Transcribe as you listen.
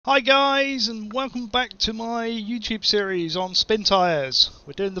Hi guys, and welcome back to my YouTube series on spin tyres.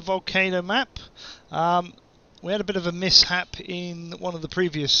 We're doing the Volcano map. We had a bit of a mishap in one of the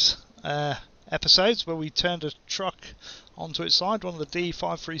previous episodes where we turned a truck onto its side, one of the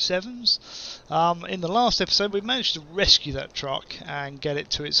D537s. In the last episode we managed to rescue that truck and get it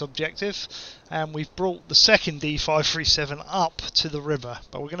to its objective, and we've brought the second D537 up to the river,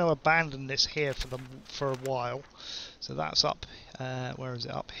 but we're going to abandon this here for a while. So that's up, where is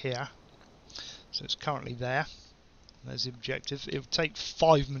it? Up here. So it's currently there. There's the objective. It'll take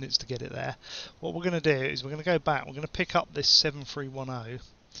 5 minutes to get it there. What we're going to do is we're going to go back. We're going to pick up this 7310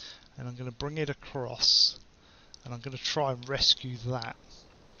 and I'm going to bring it across and I'm going to try and rescue that,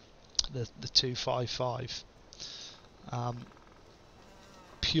 the 255,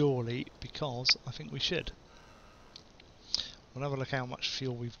 purely because I think we should. We'll have a look how much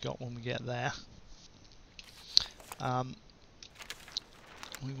fuel we've got when we get there.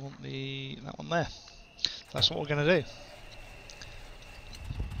 We want that one there. That's what we're going to do.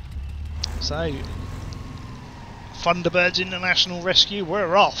 So, Thunderbirds International Rescue,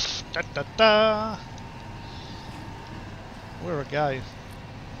 we're off. Da da da. We're a go.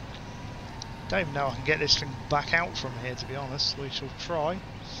 Don't even know I can get this thing back out from here, to be honest. We shall try.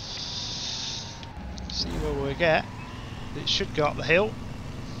 See where we get. It should go up the hill.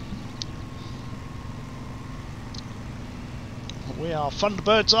 We are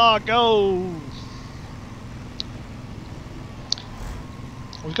Thunderbirds, go!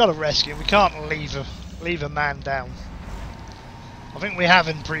 We've got to rescue him. We can't leave a man down. I think we have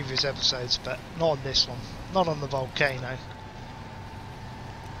in previous episodes, but not on this one. Not on the Volcano.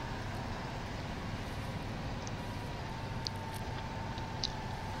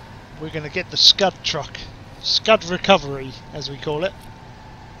 We're going to get the Scud truck. Scud recovery, as we call it.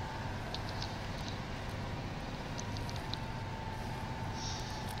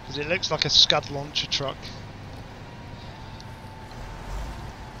 It looks like a Scud launcher truck.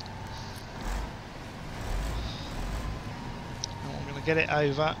 And we're going to get it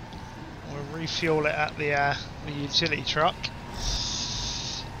over. We'll refuel it at the utility truck.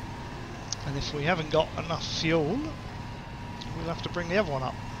 And if we haven't got enough fuel, we'll have to bring the other one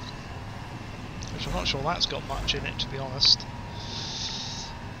up. Which I'm not sure that's got much in it, to be honest.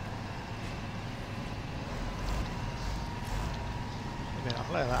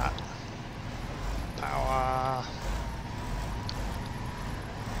 Look at that. Power.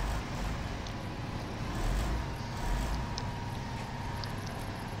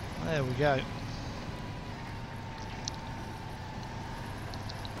 There we go.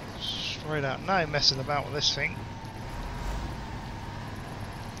 Straight out. No messing about with this thing.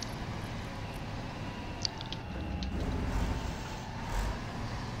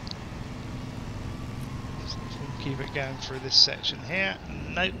 Keep it going through this section here.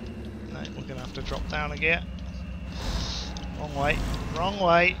 Nope. Nope, we're going to have to drop down again. Wrong way. Wrong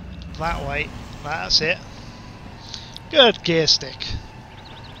way. That way. That's it. Good gear stick.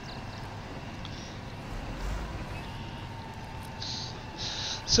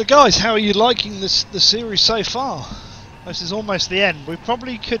 So guys, how are you liking the series so far? This is almost the end. We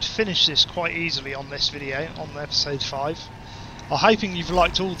probably could finish this quite easily on this video, on episode 5. I'm hoping you've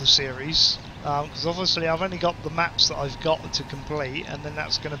liked all the series. Because obviously I've only got the maps that I've got to complete, and then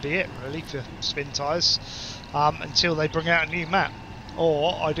that's going to be it really for spin tyres, until they bring out a new map,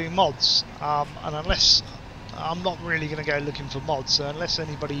 or I do mods, and unless I'm not really going to go looking for mods, so unless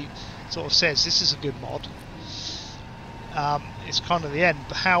anybody sort of says this is a good mod, it's kind of the end.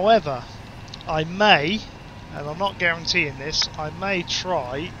 But however, I may, and I'm not guaranteeing this, I may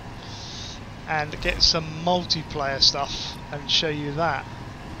try and get some multiplayer stuff and show you that.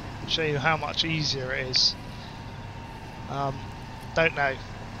 Show you how much easier it is. Don't know.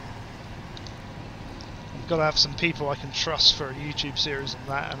 I've got to have some people I can trust for a YouTube series on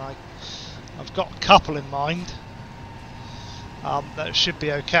that, and I've got a couple in mind. That should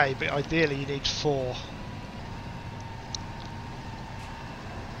be okay, but ideally you need 4.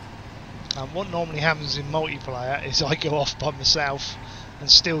 What normally happens in multiplayer is I go off by myself and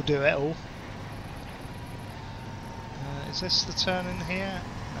still do it all. Is this the turn in here?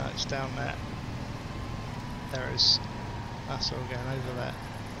 No, it's down there. There it is. That's all going over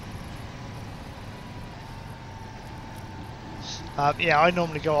there. Yeah, I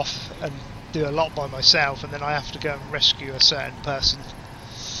normally go off and do a lot by myself, and then I have to go and rescue a certain person.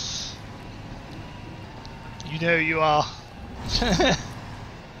 You know who you are.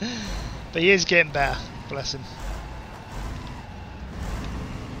 But he is getting better, bless him.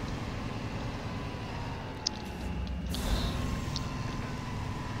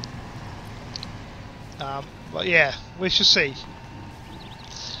 But yeah, we shall see.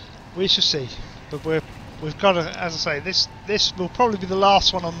 We shall see. But we've got to, as I say, this will probably be the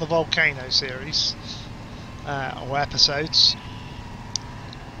last one on the Volcano series or episodes,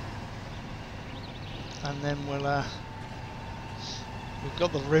 and then we've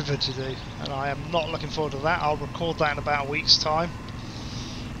got the river to do, and I am not looking forward to that. I'll record that in about a week's time.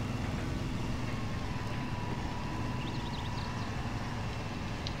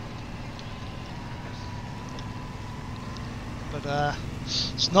 But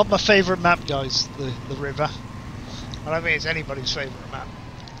it's not my favourite map, guys, the river. I don't think it's anybody's favourite map,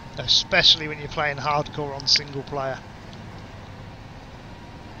 especially when you're playing hardcore on single player.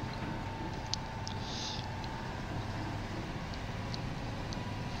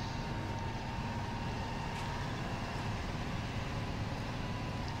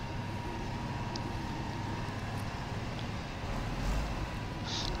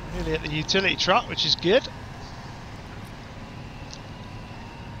 Nearly at the utility truck, which is good.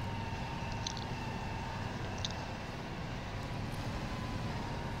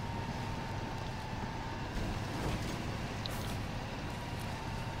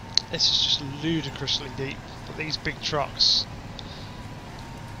 This is just ludicrously deep, but these big trucks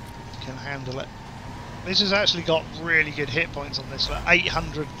can handle it. This has actually got really good hit points on this, like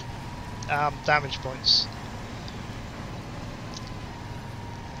 800 damage points.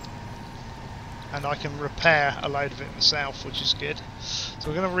 And I can repair a load of it myself, which is good. So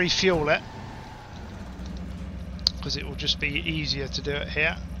we're going to refuel it, because it will just be easier to do it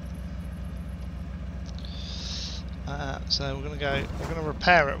here. So we're going to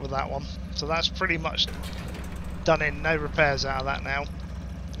repair it with that one. So that's pretty much done in. No repairs out of that now.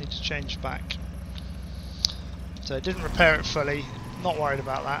 Need to change back. So it didn't repair it fully. Not worried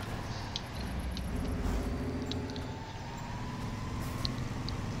about that.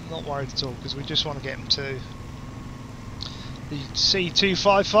 Not worried at all, because we just want to get him to the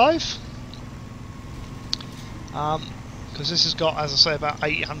C255. Because this has got, as I say, about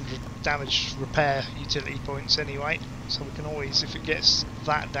 800 damage repair utility points anyway, so we can always, if it gets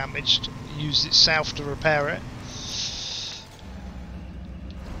that damaged, use itself to repair it.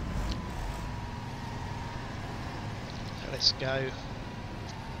 Let's go.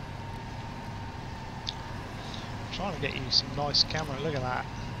 I'm trying to get you some nice camera. Look at that.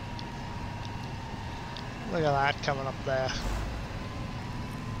 Look at that coming up there.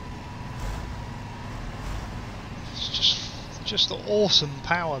 It's just the awesome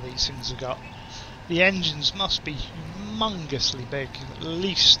power these things have got. The engines must be humongously big, at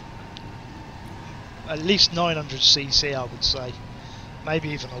least 900cc, I would say. Maybe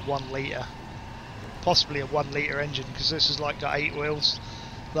even a 1 litre, possibly a 1 litre engine, because this has like got 8 wheels.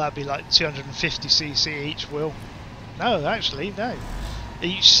 That'd be like 250cc each wheel. No, actually, no.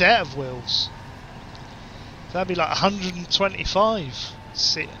 Each set of wheels. That'd be like 125.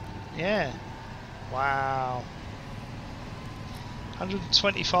 Yeah. Wow.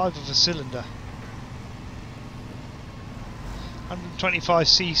 125 of a cylinder.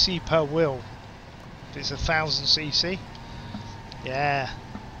 125cc per wheel. If it's 1000cc. Yeah.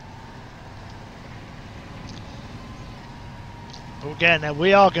 But again, now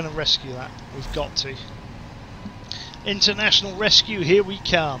we are going to rescue that. We've got to. International rescue, here we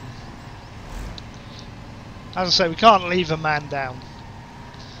come. As I say, we can't leave a man down.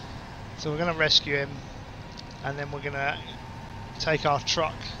 So we're going to rescue him, and then we're going to take our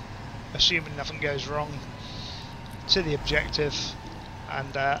truck, assuming nothing goes wrong, to the objective,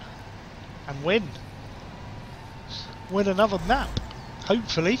 and win. Win another map,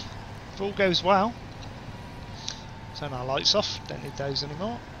 hopefully, if all goes well. Turn our lights off, don't need those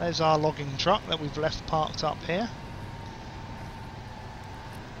anymore. There's our logging truck that we've left parked up here.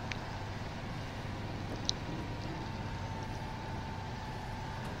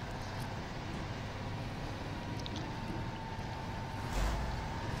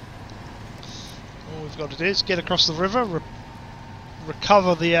 All we've got to do is get across the river,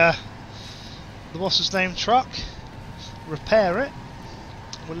 recover the what's his name truck, repair it.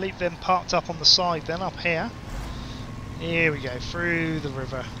 We'll leave them parked up on the side then, up here. Here we go, through the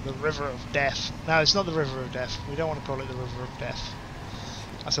river of death. No, it's not the river of death. We don't want to call it the river of death.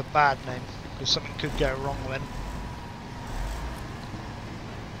 That's a bad name, because something could go wrong then.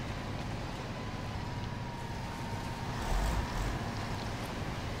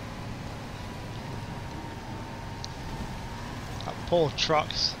 That poor truck,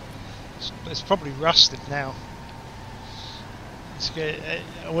 it's probably rusted now. It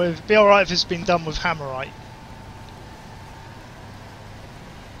would be alright if it's been done with hammerite.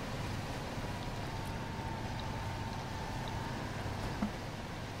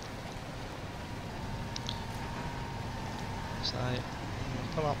 So,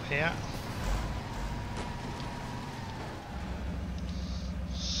 pull up here.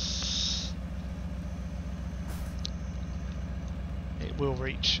 It will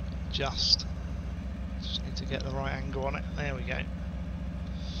reach just need to get the right angle on it. There we go.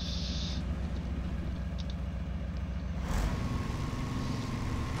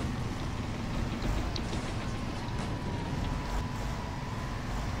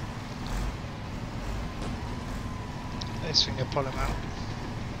 This thing will pull him out.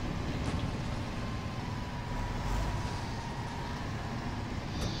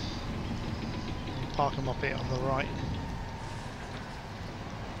 Park him up here on the right.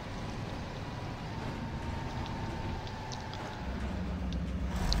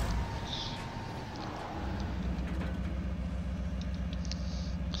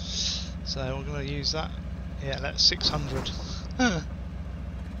 So we're going to use that. Yeah, that's 600.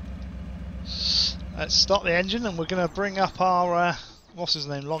 Let's start the engine and we're going to bring up our, what's his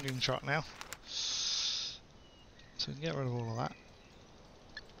name, logging truck now. So we can get rid of all of that.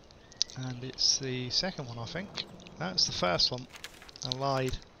 And it's the second one, I think. No, it's the first one. I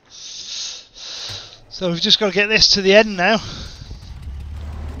lied. So we've just got to get this to the end now.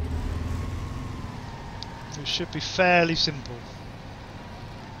 It should be fairly simple.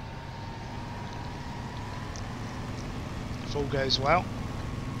 If all goes well.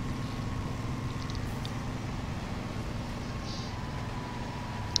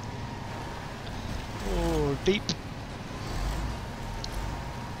 Oh, deep.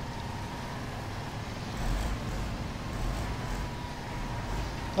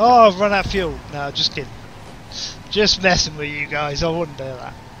 Oh, I've run out of fuel. No, just kidding. Just messing with you guys. I wouldn't do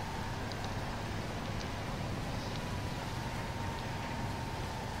that.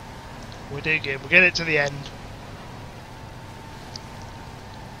 We do good. We'll get it to the end.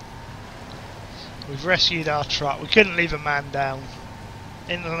 We've rescued our truck. We couldn't leave a man down.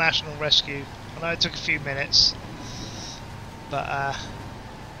 International rescue. I know it took a few minutes, but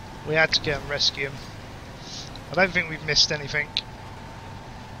we had to go and rescue him. I don't think we've missed anything.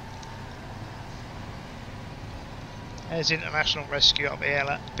 There's international rescue up here,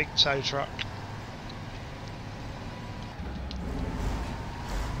 that big tow truck.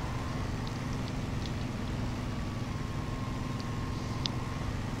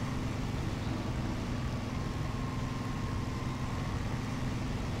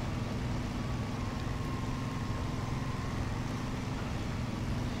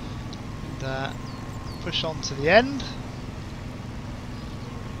 Push on to the end.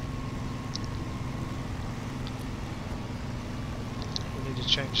 We need to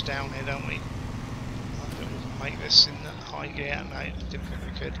change down here, don't we? I don't think we can make this in that high gear. No, I didn't think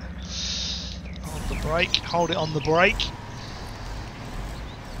we could. Hold the brake. Hold it on the brake.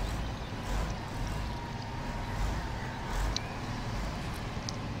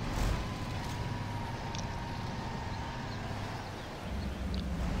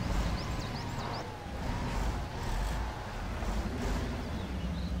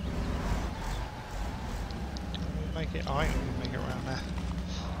 I think we can make it around there.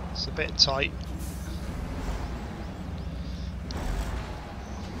 It's a bit tight.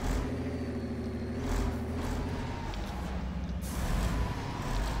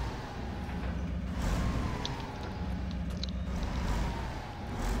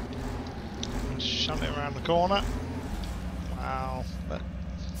 Shunt it around the corner. Wow. But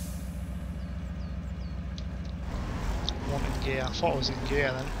one in gear. I thought I was in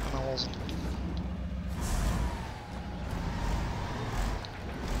gear then, and I wasn't.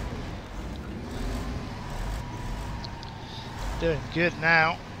 Doing good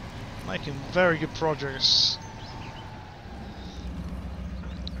now, making very good progress.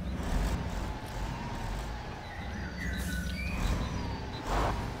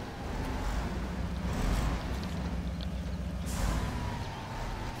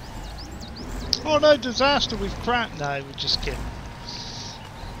 Oh no, disaster, we've crashed. No, we're just kidding.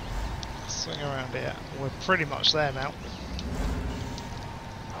 Swing around here. We're pretty much there now.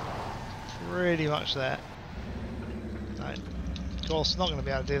 Pretty much there. No. Of course, not going to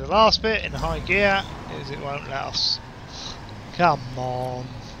be able to do the last bit in high gear, because it won't let us. Come on.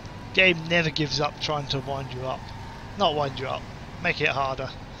 Game never gives up trying to wind you up. Not wind you up. Make it harder.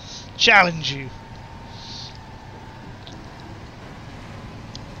 Challenge you.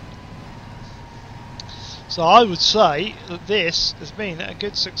 So I would say that this has been a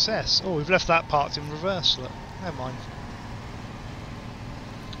good success. Oh, we've left that parked in reverse. Look. Never mind.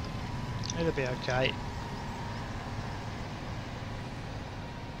 It'll be okay.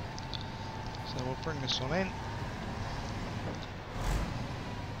 So we'll bring this one in.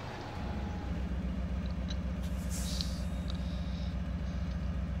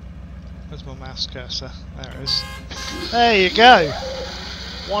 Where's my mouse cursor? There it is. There you go.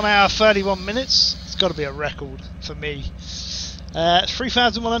 1 hour 31 minutes. It's got to be a record for me.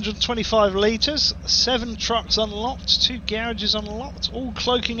 3,125 litres, 7 trucks unlocked, 2 garages unlocked, all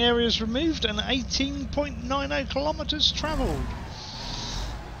cloaking areas removed, and 18.90 kilometres travelled.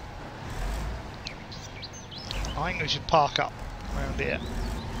 I think we should park up around here.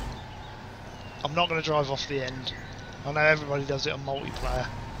 I'm not going to drive off the end. I know everybody does it on multiplayer,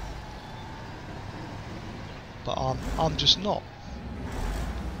 but I'm just not.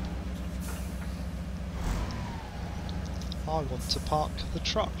 I want to park the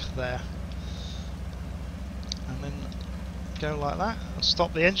truck there and then go like that and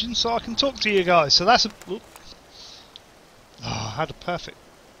stop the engine so I can talk to you guys. So that's a... Oop. Oh, I had a perfect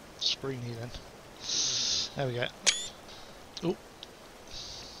screen here then. There we go. Oh,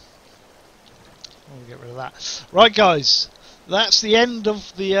 I'll get rid of that. Right guys, that's the end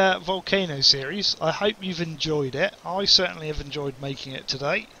of the Volcano series. I hope you've enjoyed it. I certainly have enjoyed making it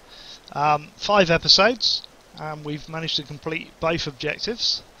today. 5 episodes. We've managed to complete both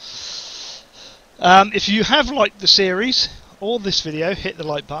objectives. If you have liked the series or this video, hit the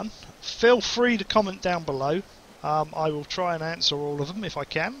like button. Feel free to comment down below. I will try and answer all of them if I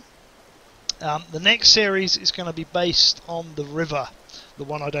can. The next series is going to be based on the river, the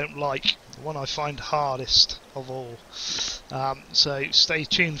one I don't like, the one I find hardest of all. So stay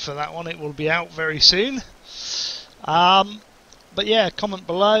tuned for that one, it will be out very soon. But yeah, comment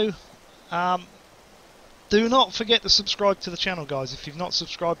below. Do not forget to subscribe to the channel, guys, if you've not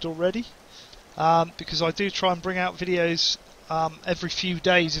subscribed already, because I do try and bring out videos every few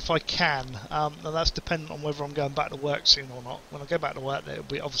days if I can. Now that's dependent on whether I'm going back to work soon or not. When I go back to work, there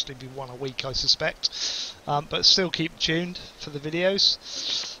will obviously be 1 a week, I suspect, but still keep tuned for the videos.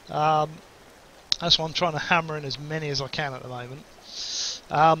 That's why I'm trying to hammer in as many as I can at the moment.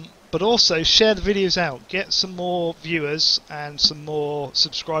 But also share the videos out, get some more viewers and some more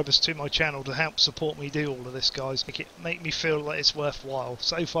subscribers to my channel to help support me do all of this, guys. Make me feel like it's worthwhile.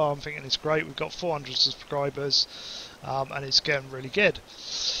 So far I'm thinking it's great. We've got 400 subscribers and it's going really good.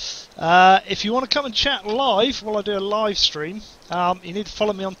 If you want to come and chat live while I do a live stream, you need to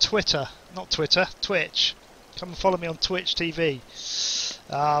follow me on Twitter. Not Twitter, Twitch. Come and follow me on Twitch TV.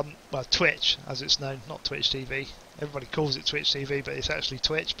 Well, Twitch as it's known, not Twitch TV. Everybody calls it Twitch TV, but it's actually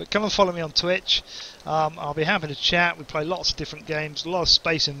Twitch. But come and follow me on Twitch. I'll be happy to chat. We play lots of different games, a lot of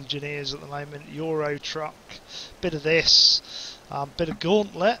Space Engineers at the moment, Euro Truck, bit of this, bit of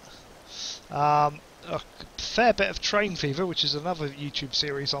Gauntlet, a fair bit of Train Fever, which is another YouTube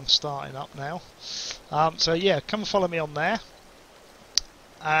series I'm starting up now. So yeah, come and follow me on there.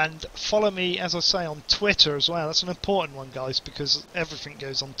 And follow me, as I say, on Twitter as well. That's an important one, guys, because everything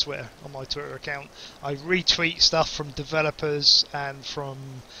goes on Twitter, on my Twitter account. I retweet stuff from developers and from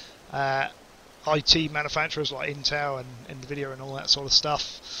IT manufacturers like Intel and Nvidia and all that sort of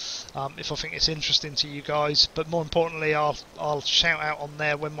stuff, if I think it's interesting to you guys. But more importantly, I'll shout out on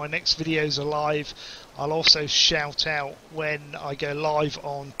there when my next videos are live. I'll also shout out when I go live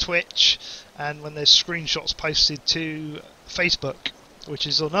on Twitch and when there's screenshots posted to Facebook, which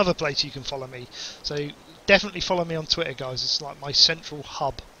is another place you can follow me. So definitely follow me on Twitter, guys. It's like my central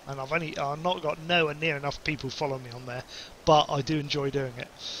hub, and I've not got nowhere near enough people follow me on there, but I do enjoy doing it.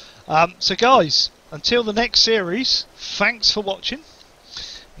 So guys, until the next series, thanks for watching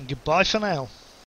and goodbye for now.